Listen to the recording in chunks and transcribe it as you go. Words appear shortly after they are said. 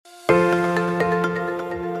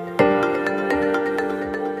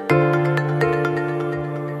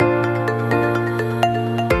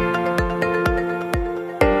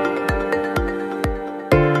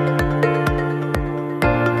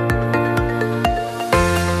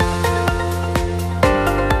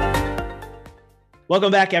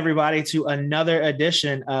Welcome back, everybody, to another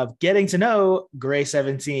edition of Getting to Know Gray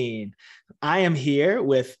 17. I am here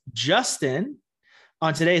with Justin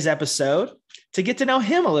on today's episode to get to know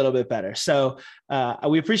him a little bit better. So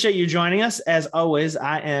we appreciate you joining us. As always,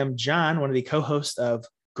 I am John, one of the co-hosts of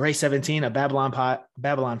Gray 17, a Babylon 5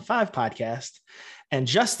 podcast. And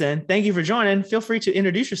Justin, thank you for joining. Feel free to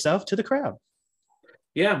introduce yourself to the crowd.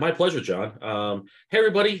 Yeah, my pleasure, John. Hey,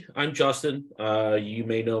 everybody, I'm Justin. You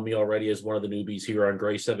may know me already as one of the newbies here on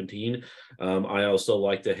Gray 17. I also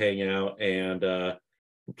like to hang out and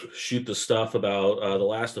shoot the stuff about The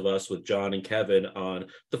Last of Us with John and Kevin on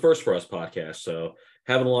the First For Us podcast. So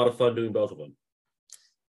having a lot of fun doing both of them.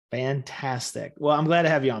 Fantastic. Well, I'm glad to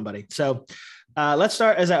have you on, buddy. So let's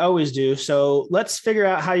start as I always do. So let's figure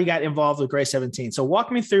out how you got involved with Gray 17. So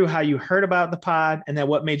walk me through how you heard about the pod and then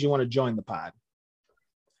what made you want to join the pod.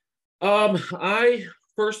 I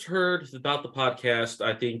first heard about the podcast.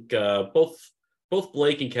 I think both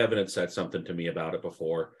Blake and Kevin had said something to me about it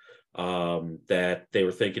before, that they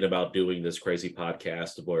were thinking about doing this crazy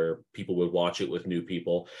podcast where people would watch it with new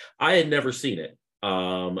people. I had never seen it.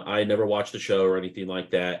 I never watched the show or anything like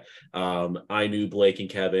that. I knew Blake and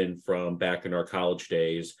Kevin from back in our college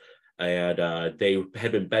days. And they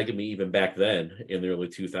had been begging me even back then in the early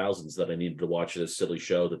 2000s that I needed to watch this silly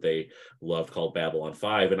show that they loved called Babylon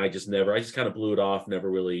 5. And I just kind of blew it off, never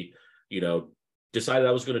really, decided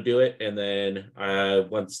I was going to do it. And then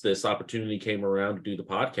once this opportunity came around to do the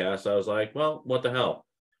podcast, I was like, well, what the hell?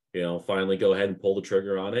 Finally go ahead and pull the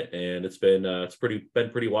trigger on it. And it's been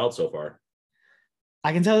pretty wild so far.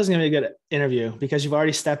 I can tell this is going to be a good interview because you've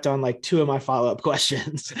already stepped on like two of my follow-up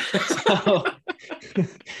questions. So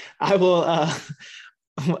I will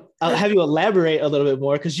I'll have you elaborate a little bit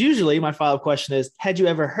more because usually my follow-up question is, had you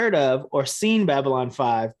ever heard of or seen Babylon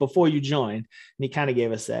 5 before you joined? And he kind of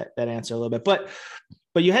gave us that answer a little bit, but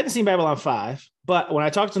you hadn't seen Babylon 5. But when I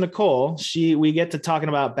talked to Nicole, we get to talking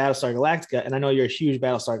about Battlestar Galactica, and I know you're a huge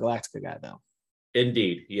Battlestar Galactica guy though.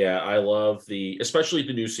 Indeed. Yeah. I love especially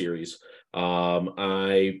the new series.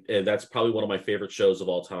 And that's probably one of my favorite shows of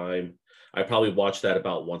all time. I probably watch that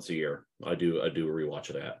about once a year. I do a rewatch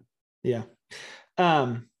of that. Yeah.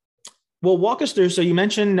 Well, walk us through. So you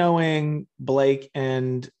mentioned knowing Blake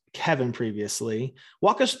and Kevin previously.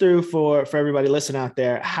 Walk us through for everybody listening out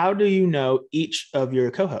there. How do you know each of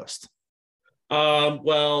your co-hosts?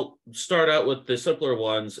 Well, start out with the simpler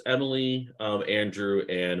ones, Emily, Andrew,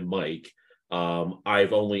 and Mike.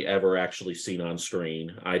 I've only ever actually seen on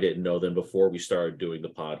screen. I didn't know them before we started doing the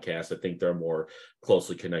podcast. I think they're more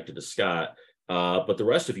closely connected to Scott. But the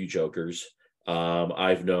rest of you jokers,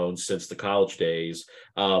 I've known since the college days,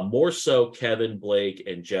 more so Kevin, Blake,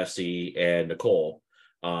 and Jesse and Nicole.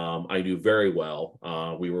 I knew very well.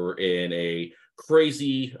 We were in a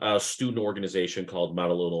crazy student organization called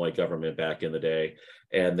Model Illinois Government back in the day.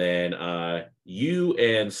 And then you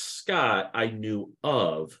and Scott I knew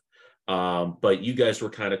of. But you guys were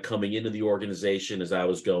kind of coming into the organization as I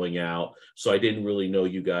was going out. So I didn't really know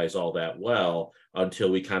you guys all that well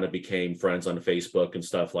until we kind of became friends on Facebook and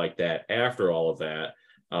stuff like that after all of that.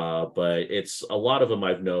 But it's a lot of them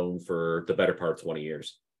I've known for the better part of 20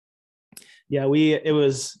 years. Yeah,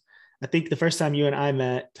 I think the first time you and I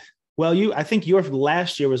met, I think your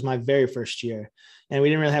last year was my very first year and we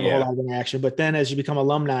didn't really have a whole lot of interaction, but then as you become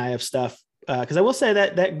alumni of stuff, because I will say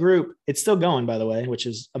that group, it's still going, by the way, which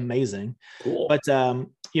is amazing. Cool. But,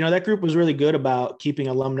 that group was really good about keeping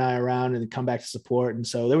alumni around and come back to support. And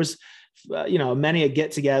so there was, many a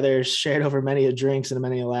get together shared over many a drinks and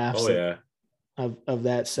many a laughs of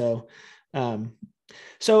that. So,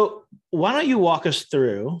 so why don't you walk us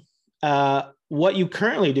through what you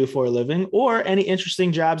currently do for a living or any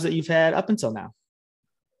interesting jobs that you've had up until now?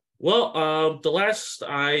 Well,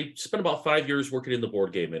 I spent about 5 years working in the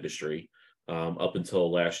board game industry. Up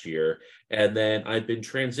until last year. And then I've been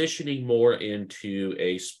transitioning more into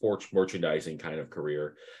a sports merchandising kind of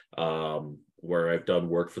career, where I've done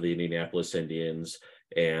work for the Indianapolis Indians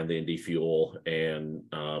and the Indy Fuel and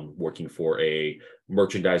working for a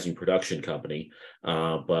merchandising production company.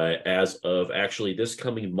 But as of actually this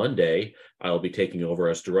coming Monday, I'll be taking over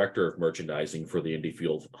as director of merchandising for the Indy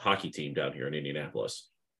Fuel hockey team down here in Indianapolis.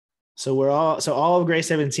 So all of Gray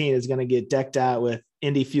 17 is going to get decked out with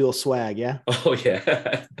Indy Fuel swag, yeah? Oh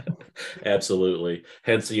yeah, absolutely.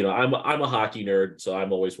 Hence, I'm a hockey nerd, so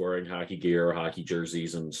I'm always wearing hockey gear or hockey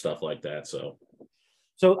jerseys and stuff like that. So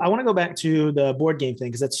I want to go back to the board game thing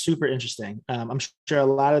because that's super interesting. I'm sure a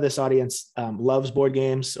lot of this audience loves board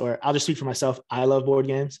games, or I'll just speak for myself. I love board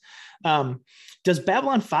games. Does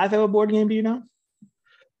Babylon 5 have a board game? Do you know?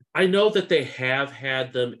 I know that they have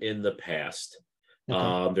had them in the past.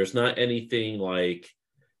 Okay. There's not anything like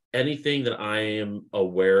anything that I am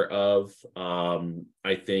aware of,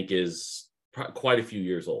 I think is quite a few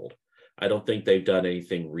years old. I don't think they've done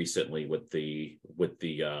anything recently with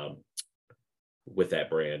that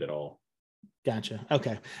brand at all. Gotcha.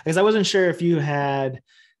 Okay. Because I wasn't sure if you had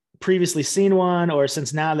previously seen one, or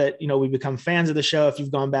since now that we've become fans of the show, if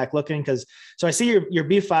you've gone back looking. Because so I see your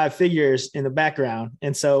B5 figures in the background,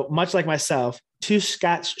 and so much like myself, to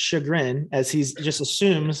Scott's chagrin, as he just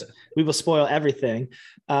assumes we will spoil everything,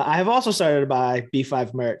 I have also started to buy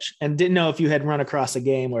B5 merch and didn't know if you had run across a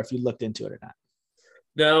game or if you looked into it or not.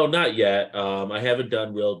 No, not yet. I haven't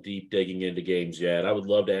done real deep digging into games yet. I would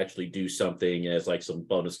love to actually do something as like some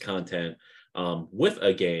bonus content with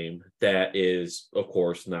a game that is, of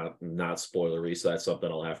course, not spoilery. So that's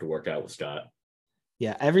something I'll have to work out with Scott.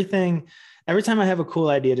 Yeah, every time I have a cool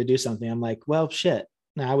idea to do something, I'm like, well, shit,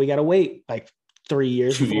 now we got to wait like 3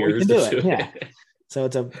 years before we can do it. Yeah. So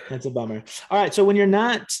it's a bummer. All right. So when you're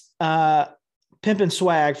not pimping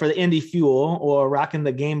swag for the indie fuel or rocking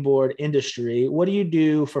the game board industry, what do you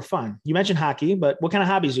do for fun? You mentioned hockey, but what kind of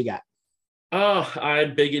hobbies you got?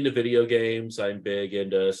 I'm big into video games. I'm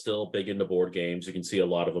still big into board games. You can see a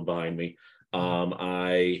lot of them behind me.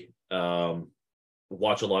 I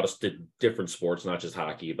watch a lot of different sports, not just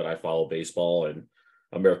hockey, but I follow baseball and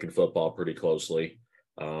American football pretty closely.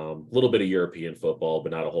 A little bit of European football,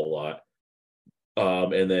 but not a whole lot.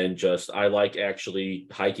 And then I like actually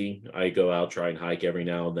hiking. I go out, try and hike every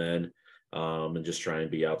now and then, and just try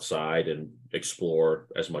and be outside and explore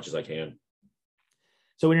as much as I can.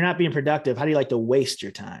 So when you're not being productive, how do you like to waste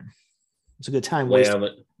your time? It's a good time. Lay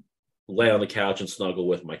on the couch and snuggle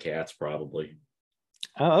with my cats, probably.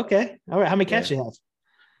 Oh, okay. All right. How many cats do you have?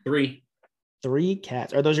 3. 3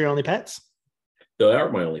 cats. Are those your only pets? They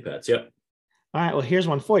are my only pets. Yep. All right. Well, here's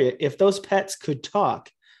one for you. If those pets could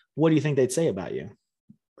talk, what do you think they'd say about you?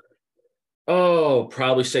 Oh,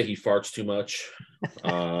 probably say he farts too much.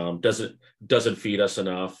 Doesn't feed us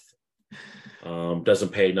enough.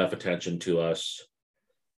 Doesn't pay enough attention to us.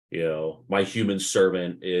 My human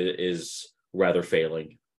servant is rather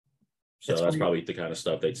failing. So that's probably the kind of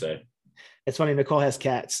stuff they'd say. It's funny. Nicole has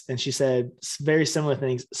cats, and she said very similar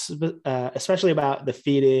things, especially about the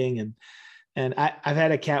feeding. And I've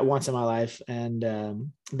had a cat once in my life, and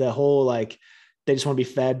the whole they just want to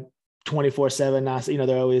be fed 24/7.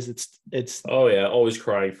 They're always it's. Oh yeah, always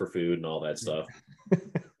crying for food and all that stuff.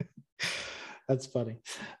 That's funny.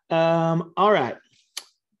 All right,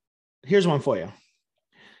 here's one for you.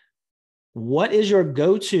 What is your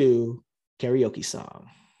go-to karaoke song?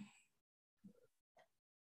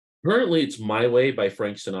 Currently, it's "My Way" by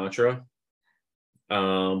Frank Sinatra.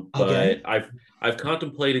 But I've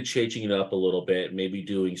contemplated changing it up a little bit, maybe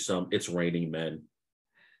doing some "It's Raining Men."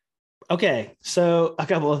 Okay, so a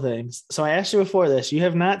couple of things. So I asked you before this. You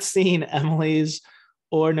have not seen Emily's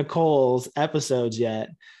or Nicole's episodes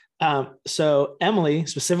yet. So Emily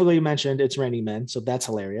specifically mentioned "It's Raining Men," so that's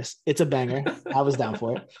hilarious. It's a banger. I was down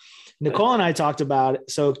for it. Nicole and I talked about it.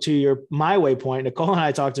 So to your "My Way" point, Nicole and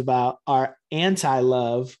I talked about our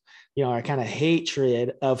anti-love, our kind of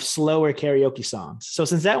hatred of slower karaoke songs. So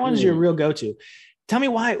since that one's your real go-to, tell me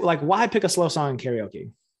why pick a slow song in karaoke?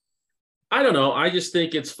 I don't know. I just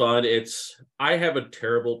think it's fun. I have a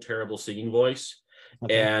terrible, terrible singing voice.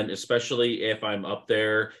 Okay. And especially if I'm up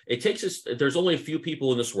there, there's only a few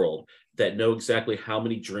people in this world that know exactly how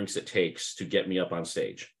many drinks it takes to get me up on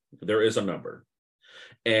stage. There is a number.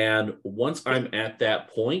 And once I'm at that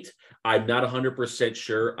point, I'm not 100%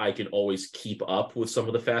 sure I can always keep up with some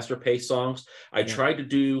of the faster paced songs. I tried to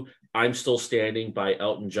do "I'm Still Standing" by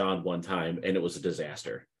Elton John one time, and it was a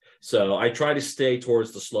disaster. So I try to stay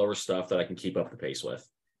towards the slower stuff that I can keep up the pace with.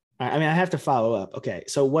 I mean, I have to follow up. Okay,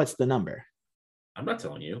 so what's the number? I'm not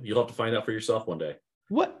telling you. You'll have to find out for yourself one day.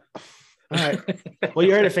 What? All right. Well,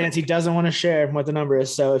 you heard it, fans. He doesn't want to share what the number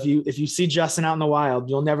is. So if you see Justin out in the wild,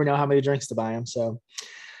 you'll never know how many drinks to buy him. So,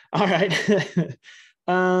 all right.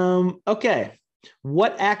 Okay.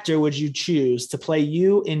 What actor would you choose to play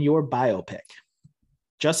you in your biopic?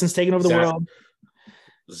 Justin's taking over the world.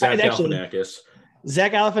 Zach Galifianakis.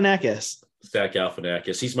 Zach Galifianakis. Zach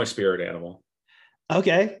Galifianakis. He's my spirit animal.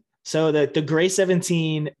 Okay. So the Gray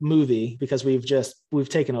 17 movie, because we've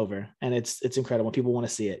taken over, and it's incredible. People want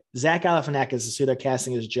to see it. Zach Galifianakis is who they're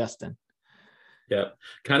casting as Justin. Yeah.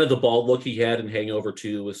 Kind of the bald look he had in Hangover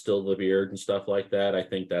 2 with still the beard and stuff like that. I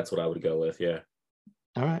think that's what I would go with. Yeah.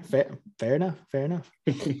 All right. Fair enough.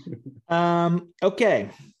 Okay.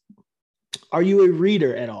 Are you a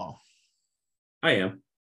reader at all? I am.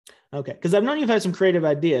 Okay. Because I've known you've had some creative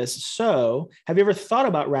ideas. So have you ever thought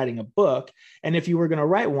about writing a book? And if you were going to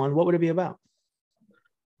write one, what would it be about?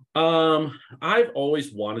 I've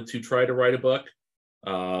always wanted to try to write a book.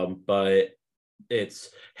 But it's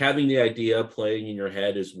having the idea playing in your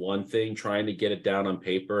head is one thing. Trying to get it down on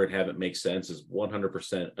paper and have it make sense is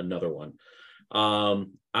 100% another one.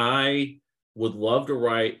 I would love to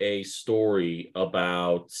write a story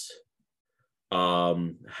about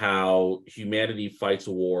how humanity fights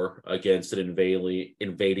a war against an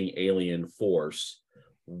invading alien force,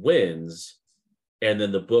 wins, and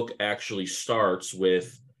then the book actually starts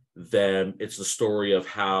with them. It's the story of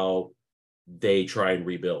how they try and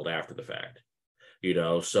rebuild after the fact,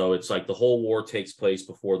 so it's like the whole war takes place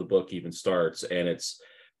before the book even starts, and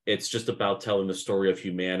it's just about telling the story of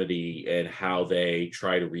humanity and how they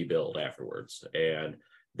try to rebuild afterwards. And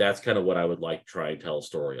that's kind of what I would like to try and tell a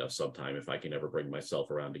story of sometime, if I can ever bring myself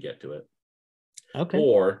around to get to it. Okay.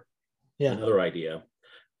 Or another idea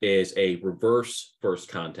is a reverse first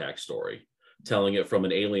contact story, telling it from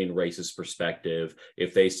an alien race's perspective.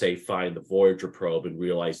 If they say find the Voyager probe and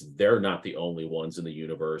realize they're not the only ones in the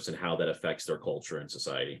universe, and how that affects their culture and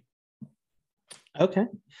society. Okay.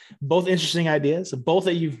 Both interesting ideas, both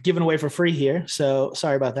that you've given away for free here. So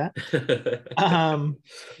sorry about that.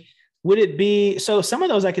 Would it be, so some of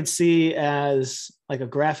those I could see as like a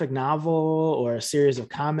graphic novel or a series of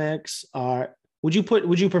comics? Would you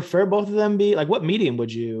prefer both of them be like, what medium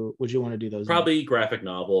would you want to do those Probably in? Graphic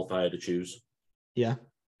novel if I had to choose. Yeah.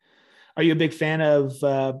 Are you a big fan of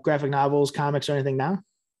graphic novels, comics, or anything now?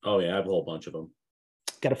 Oh yeah, I have a whole bunch of them.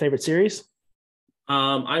 Got a favorite series?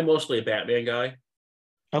 I'm mostly a Batman guy.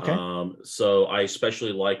 Okay. So I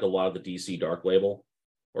especially like a lot of the DC Dark Label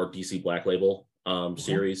or DC Black Label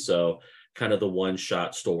series. So kind of the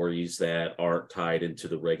one-shot stories that aren't tied into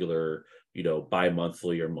the regular,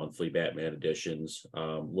 bi-monthly or monthly Batman editions.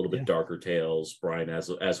 A little bit darker tales. Brian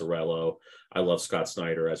Azzarello. I love Scott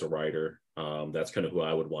Snyder as a writer. That's kind of who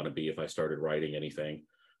I would want to be if I started writing anything.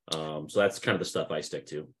 So that's kind of the stuff I stick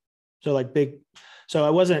to. So I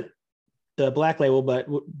wasn't the Black Label, but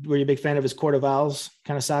were you a big fan of his Court of Owls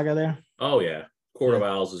kind of saga there? Oh yeah, Court of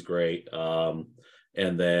Owls is great.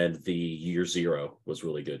 And then the Year Zero was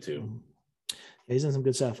really good too. Yeah, he's done some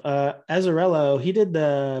good stuff. Azzarello, he did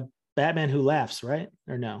the Batman Who Laughs, right?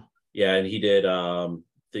 Or no? Yeah, and he did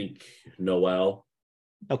think Noel.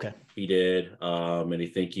 Okay. He did. And I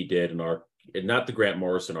think he did not the Grant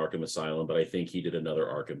Morrison Arkham Asylum, but I think he did another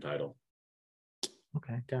Arkham title.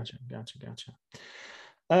 Okay, gotcha.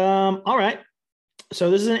 All right. So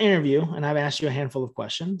this is an interview, and I've asked you a handful of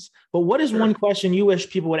questions. But what is one question you wish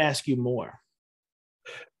people would ask you more?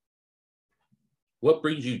 What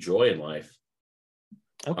brings you joy in life?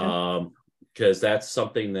 Okay. Because that's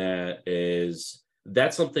something that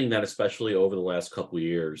especially over the last couple of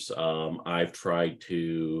years, I've tried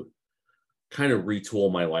to kind of retool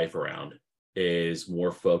my life around, is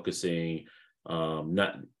more focusing,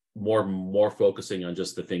 more focusing on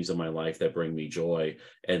just the things in my life that bring me joy,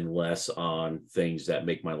 and less on things that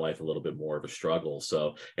make my life a little bit more of a struggle.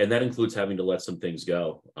 So, and that includes having to let some things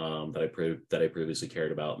go that I previously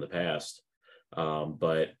cared about in the past.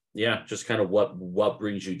 But yeah, just kind of what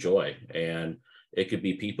brings you joy. And it could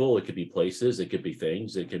be people, it could be places, it could be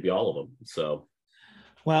things, it could be all of them. So,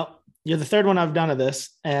 well, you're the third one I've done of this,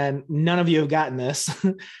 and none of you have gotten this.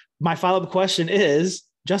 My follow-up question is,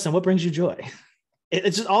 Justin, what brings you joy?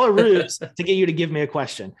 It's just all a ruse to get you to give me a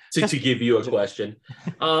question. to give you a question.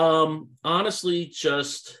 Honestly,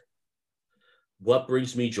 just what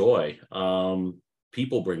brings me joy.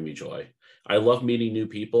 People bring me joy. I love meeting new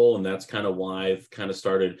people, and that's kind of why I've kind of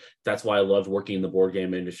started. That's why I loved working in the board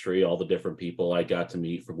game industry, all the different people I got to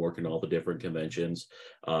meet from working all the different conventions,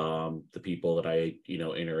 the people that I,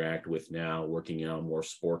 interact with now, working on a more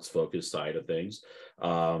sports focused side of things,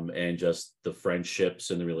 and just the friendships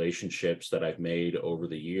and the relationships that I've made over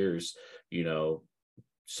the years.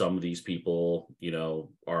 Some of these people,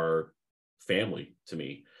 are family to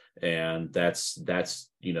me, and that's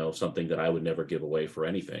something that I would never give away for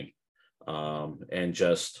anything. And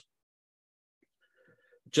just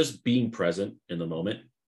being present in the moment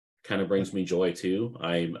kind of brings me joy too.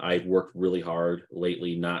 I've worked really hard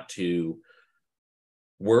lately not to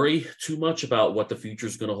worry too much about what the future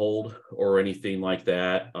is going to hold or anything like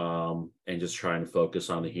that, and just trying to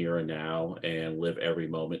focus on the here and now and live every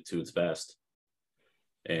moment to its best.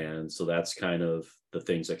 And so that's kind of the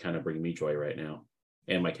things that kind of bring me joy right now,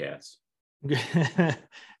 and my cats.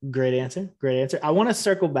 Great answer. I want to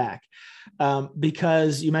circle back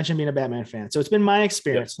because you mentioned being a Batman fan. So it's been my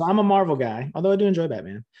experience. Yep. So I'm a Marvel guy, although I do enjoy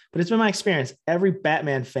Batman, but it's been my experience. Every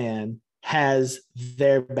Batman fan has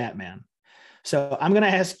their Batman. So I'm going to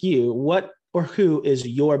ask you, what or who is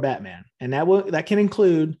your Batman? And that can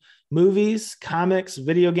include movies, comics,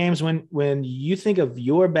 video games. When you think of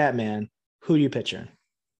your Batman, who do you picture?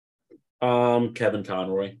 Kevin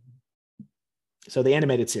Conroy, So the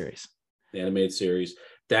animated series. the animated series.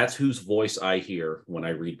 That's whose voice I hear when I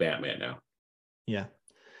read Batman now. Yeah.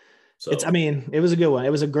 So I mean, it was a good one.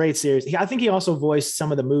 It was a great series. I think he also voiced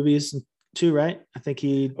some of the movies too, right? I think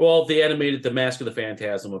he. well, the animated, the Mask of the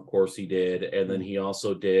Phantasm, of course, he did, and then he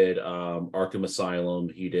also did Arkham Asylum.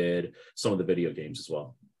 He did some of the video games as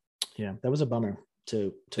well. Yeah, that was a bummer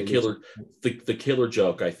to the killer. The Killer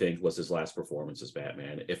Joke, I think, was his last performance as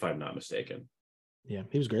Batman, if I'm not mistaken. Yeah,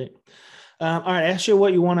 he was great. All right, ask you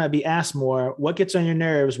what you want to be asked more. What gets on your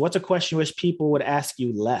nerves? What's a question you wish people would ask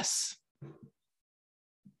you less?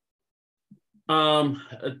 And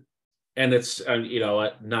it's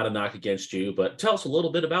not a knock against you, but tell us a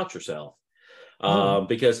little bit about yourself.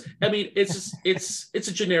 Because I mean, it's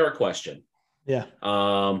a generic question. Yeah.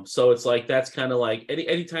 So it's like, that's kind of like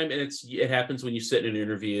anytime, and it happens when you sit in an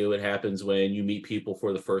interview, it happens when you meet people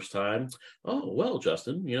for the first time. Oh, well,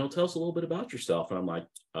 Justin, tell us a little bit about yourself. And I'm like,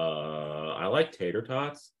 I like tater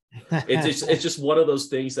tots. It's just one of those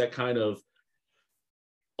things that kind of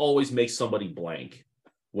always makes somebody blank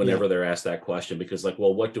whenever they're asked that question, because like,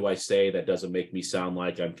 well, what do I say that doesn't make me sound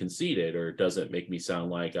like I'm conceited, or doesn't make me sound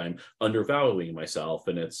like I'm undervaluing myself?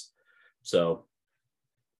 And it's so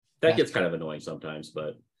that gets kind of annoying sometimes,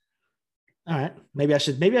 but all right, maybe I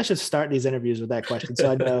should start these interviews with that question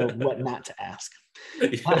so I know what not to ask.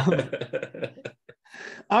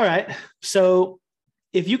 All right, so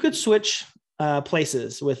if you could switch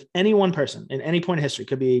places with any one person in any point of history,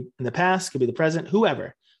 could be in the past, could be the present,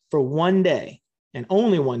 whoever, for one day and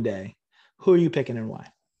only one day, who are you picking and why?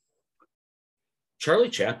 Charlie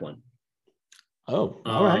Chaplin. Oh,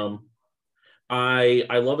 all right.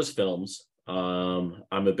 I love his films. I'm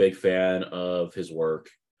a big fan of his work,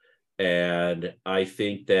 and I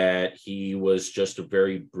think that he was just a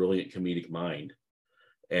very brilliant comedic mind.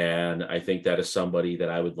 And I think that is somebody that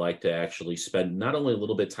I would like to actually spend not only a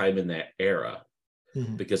little bit of time in that era,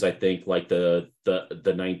 because I think like the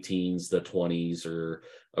 19s, the 20s are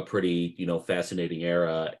a pretty, fascinating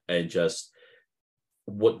era, and just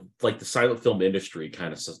what like the silent film industry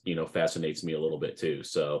kind of, fascinates me a little bit too.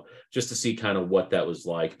 So just to see kind of what that was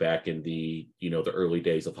like back in the, the early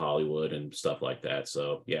days of Hollywood and stuff like that.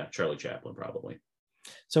 So yeah, Charlie Chaplin probably.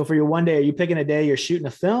 So for your one day, are you picking a day you're shooting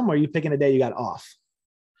a film, or are you picking a day you got off?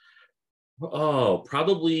 Oh,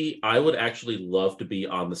 probably I would actually love to be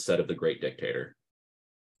on the set of The Great Dictator.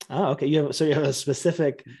 Oh, okay. You have a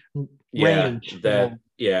specific range.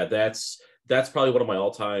 range. That's probably one of my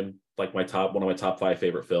all-time, like one of my top 5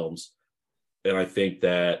 favorite films. And I think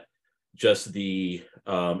that just the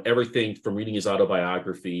everything from reading his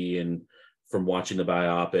autobiography and from watching the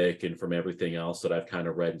biopic and from everything else that I've kind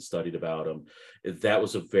of read and studied about him, that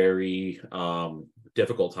was a very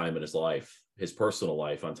difficult time in his life, his personal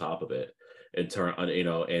life on top of it, and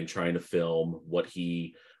and trying to film what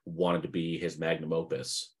he wanted to be his magnum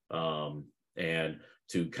opus, and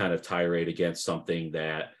to kind of tirade against something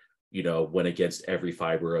that went against every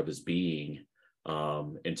fiber of his being,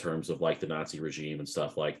 in terms of like the Nazi regime and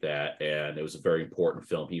stuff like that. And it was a very important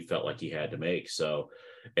film he felt like he had to make. So,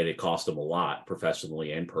 and it cost him a lot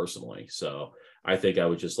professionally and personally. So I think I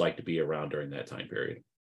would just like to be around during that time period.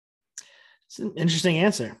 It's an interesting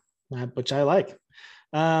answer, which I like.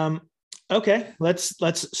 Okay,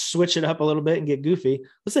 let's switch it up a little bit and get goofy.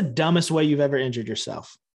 What's the dumbest way you've ever injured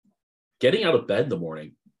yourself? Getting out of bed in the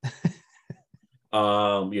morning.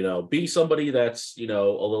 Being somebody that's, a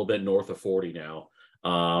little bit north of 40 now,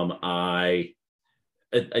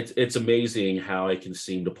 it's amazing how I can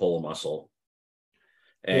seem to pull a muscle.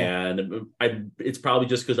 And it's probably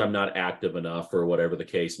just because I'm not active enough or whatever the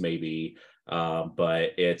case may be.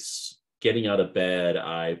 But it's getting out of bed.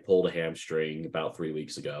 I pulled a hamstring about 3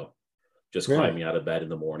 weeks ago, just climbing out of bed in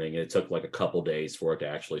the morning. And it took like a couple days for it to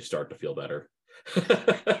actually start to feel better.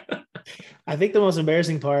 I think the most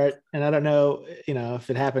embarrassing part, and I don't know, if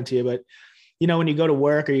it happened to you, but when you go to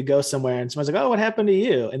work or you go somewhere and someone's like, "Oh, what happened to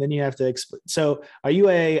you?" And then you have to explain. So are you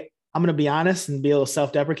I'm going to be honest and be a little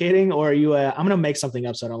self-deprecating, or are you I'm going to make something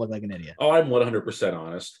up so I don't look like an idiot? Oh, I'm 100%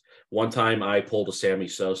 honest. One time I pulled a Sammy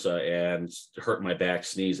Sosa and hurt my back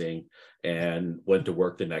sneezing, and went to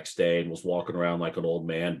work the next day and was walking around like an old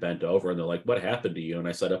man bent over. And they're like, "What happened to you?" And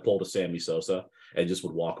I said, "I pulled a Sammy Sosa," and just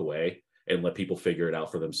would walk away and let people figure it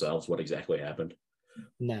out for themselves what exactly happened.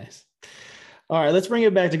 Nice. All right, let's bring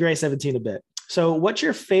it back to Grey 17 a bit. So what's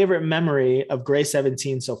your favorite memory of Grey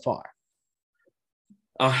 17 so far?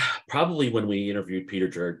 Probably when we interviewed Peter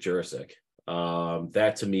Jurasik.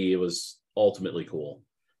 That to me, it was ultimately cool.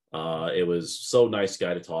 It was so nice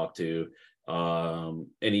guy to talk to. And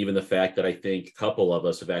even the fact that I think a couple of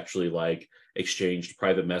us have actually like exchanged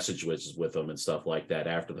private messages with him and stuff like that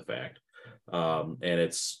after the fact.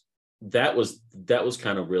 And that was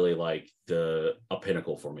kind of really like a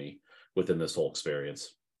pinnacle for me within this whole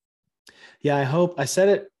experience. Yeah, I hope I said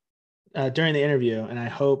it during the interview, and I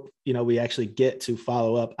hope, we actually get to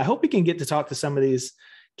follow up. I hope we can get to talk to some of these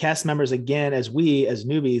cast members again as we, as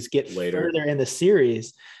newbies, get Later. further in the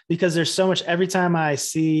series, because there's so much. Every time I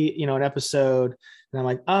see, an episode, and I'm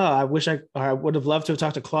like, oh, I would have loved to have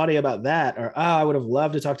talked to Claudia about that, or oh, I would have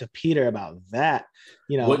loved to talk to Peter about that.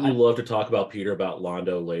 Wouldn't you love to talk about Peter about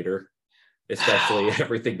Londo later? Especially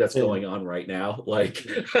everything that's going on right now. Like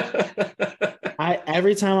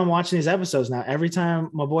every time I'm watching these episodes now, every time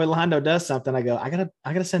my boy Londo does something, I go, I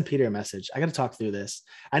gotta send Peter a message. I gotta talk through this.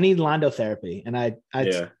 I need Londo therapy. And I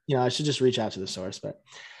should just reach out to the source. But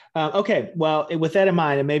okay. Well, with that in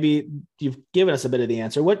mind, and maybe you've given us a bit of the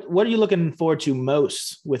answer. What are you looking forward to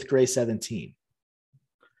most with Grey 17?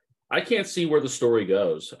 I can't see where the story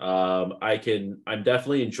goes. I'm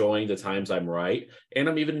definitely enjoying the times I'm right, and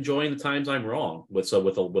I'm even enjoying the times I'm wrong with a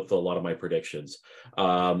lot of my predictions.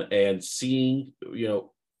 And seeing, one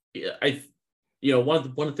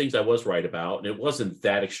of the things I was right about, and it wasn't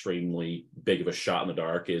that extremely big of a shot in the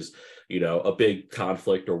dark, is a big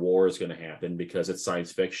conflict or war is going to happen because it's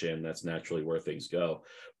science fiction. That's naturally where things go.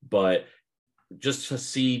 But just to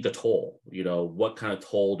see the toll, what kind of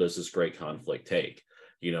toll does this great conflict take?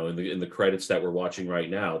 In the credits that we're watching right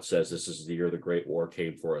now, it says this is the year the Great War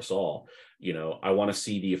came for us all. I want to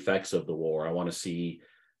see the effects of the war. I want to see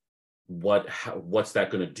what's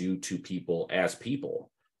that going to do to people as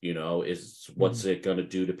people. What's it going to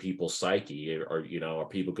do to people's psyche? Or are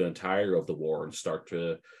people going to tire of the war and start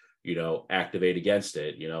to activate against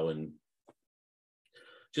it? And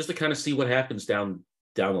just to kind of see what happens down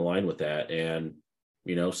the line with that. And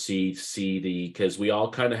because we all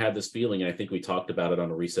kind of have this feeling, and I think we talked about it on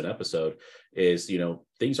a recent episode, is,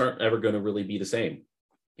 things aren't ever going to really be the same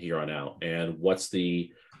here on out. And what's the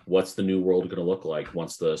new world going to look like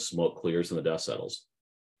once the smoke clears and the dust settles?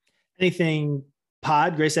 Anything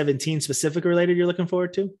Grey 17 specific related you're looking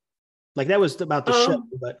forward to? Like, that was about the show,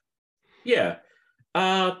 but yeah,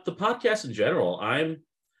 the podcast in general,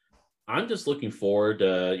 I'm just looking forward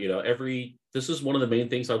to, this is one of the main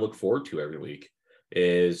things I look forward to every week,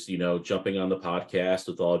 is jumping on the podcast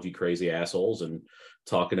with all of you crazy assholes and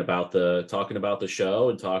talking about the show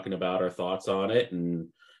and talking about our thoughts on it, and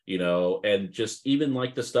and just even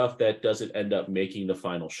like the stuff that doesn't end up making the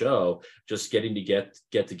final show, just getting to get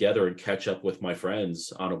together and catch up with my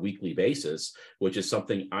friends on a weekly basis, which is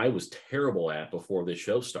something I was terrible at before this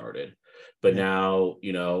show started. But now,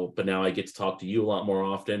 I get to talk to you a lot more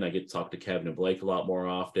often. I get to talk to Kevin and Blake a lot more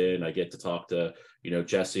often. I get to talk to,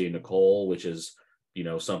 Jesse and Nicole, which is,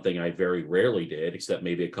 something I very rarely did, except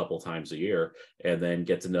maybe a couple times a year, and then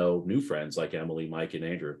get to know new friends like Emily, Mike, and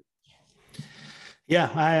Andrew. Yeah,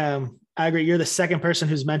 I agree. You're the second person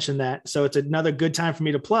who's mentioned that. So it's another good time for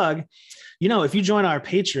me to plug. If you join our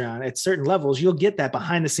Patreon at certain levels, you'll get that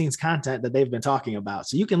behind the scenes content that they've been talking about.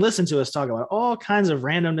 So you can listen to us talk about all kinds of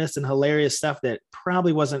randomness and hilarious stuff that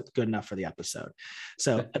probably wasn't good enough for the episode.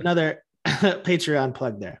 So another Patreon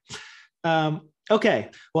plug there. Okay.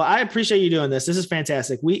 Well, I appreciate you doing this. This is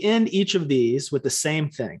fantastic. We end each of these with the same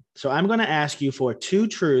thing. So I'm going to ask you for 2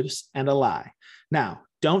 truths and a lie. Now,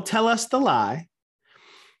 don't tell us the lie.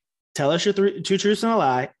 Tell us your 2 truths and a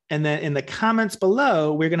lie. And then in the comments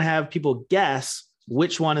below, we're going to have people guess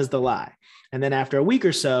which one is the lie. And then after a week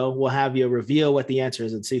or so, we'll have you reveal what the answer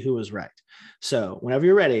is and see who was right. So whenever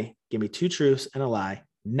you're ready, give me 2 truths and a lie,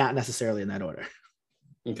 not necessarily in that order.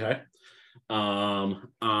 Okay.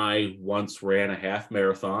 I once ran a half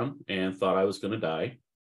marathon and thought I was going to die.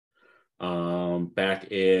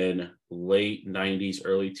 Back in late 90s,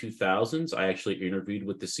 early 2000s, I actually interviewed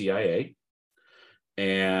with the CIA.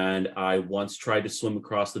 And I once tried to swim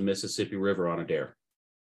across the Mississippi River on a dare.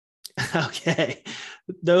 Okay.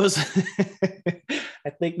 Those, I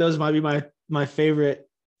think those might be my favorite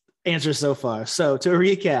answers so far. So to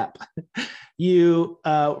recap, you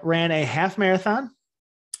ran a half marathon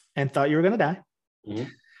and thought you were going to die. Mm-hmm.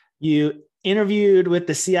 You interviewed with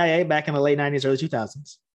the CIA back in the late 90s, early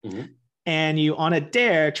 2000s. Mm-hmm. And you, on a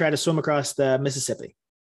dare, tried to swim across the Mississippi.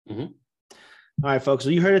 Mm-hmm. All right, folks.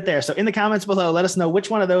 Well, you heard it there. So in the comments below, let us know which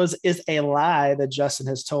one of those is a lie that Justin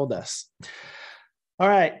has told us. All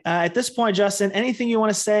right. At this point, Justin, anything you want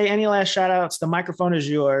to say? Any last shout outs? The microphone is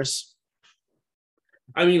yours.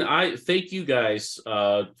 I mean, I thank you guys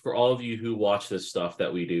for all of you who watch this stuff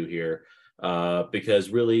that we do here. because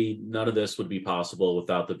really none of this would be possible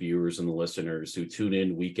without the viewers and the listeners who tune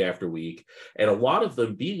in week after week. And a lot of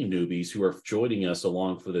them being newbies who are joining us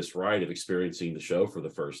along for this ride of experiencing the show for the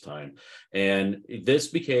first time. And this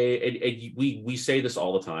became, and we say this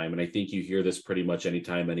all the time, and I think you hear this pretty much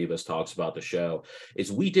anytime any of us talks about the show,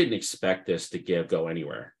 is we didn't expect this to go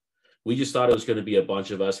anywhere. We just thought it was going to be a bunch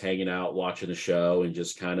of us hanging out, watching the show, and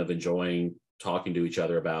just kind of enjoying talking to each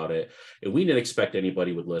other about it. And we didn't expect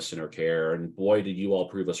anybody would listen or care. And boy, did you all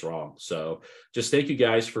prove us wrong. So just thank you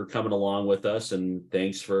guys for coming along with us, and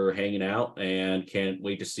thanks for hanging out, and can't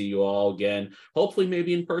wait to see you all again. Hopefully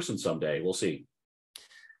maybe in person someday. We'll see.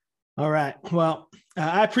 All right. Well,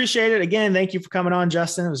 I appreciate it. Again, thank you for coming on,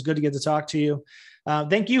 Justin. It was good to get to talk to you.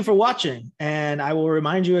 Thank you for watching. And I will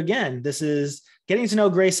remind you again, this is Getting to Know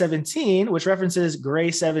Grey 17, which references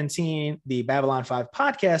Grey 17, the Babylon 5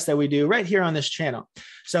 podcast that we do right here on this channel.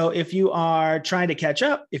 So if you are trying to catch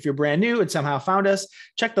up, if you're brand new and somehow found us,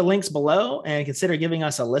 check the links below and consider giving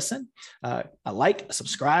us a listen, a like, a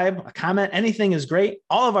subscribe, a comment. Anything is great.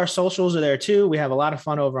 All of our socials are there too. We have a lot of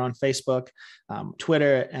fun over on Facebook,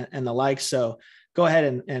 Twitter, and the like. So go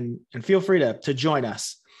ahead and feel free to join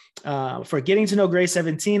us. For Getting to Know Grey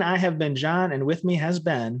 17, I have been John, and with me has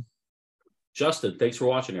been Justin. Thanks for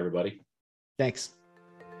watching, everybody. Thanks.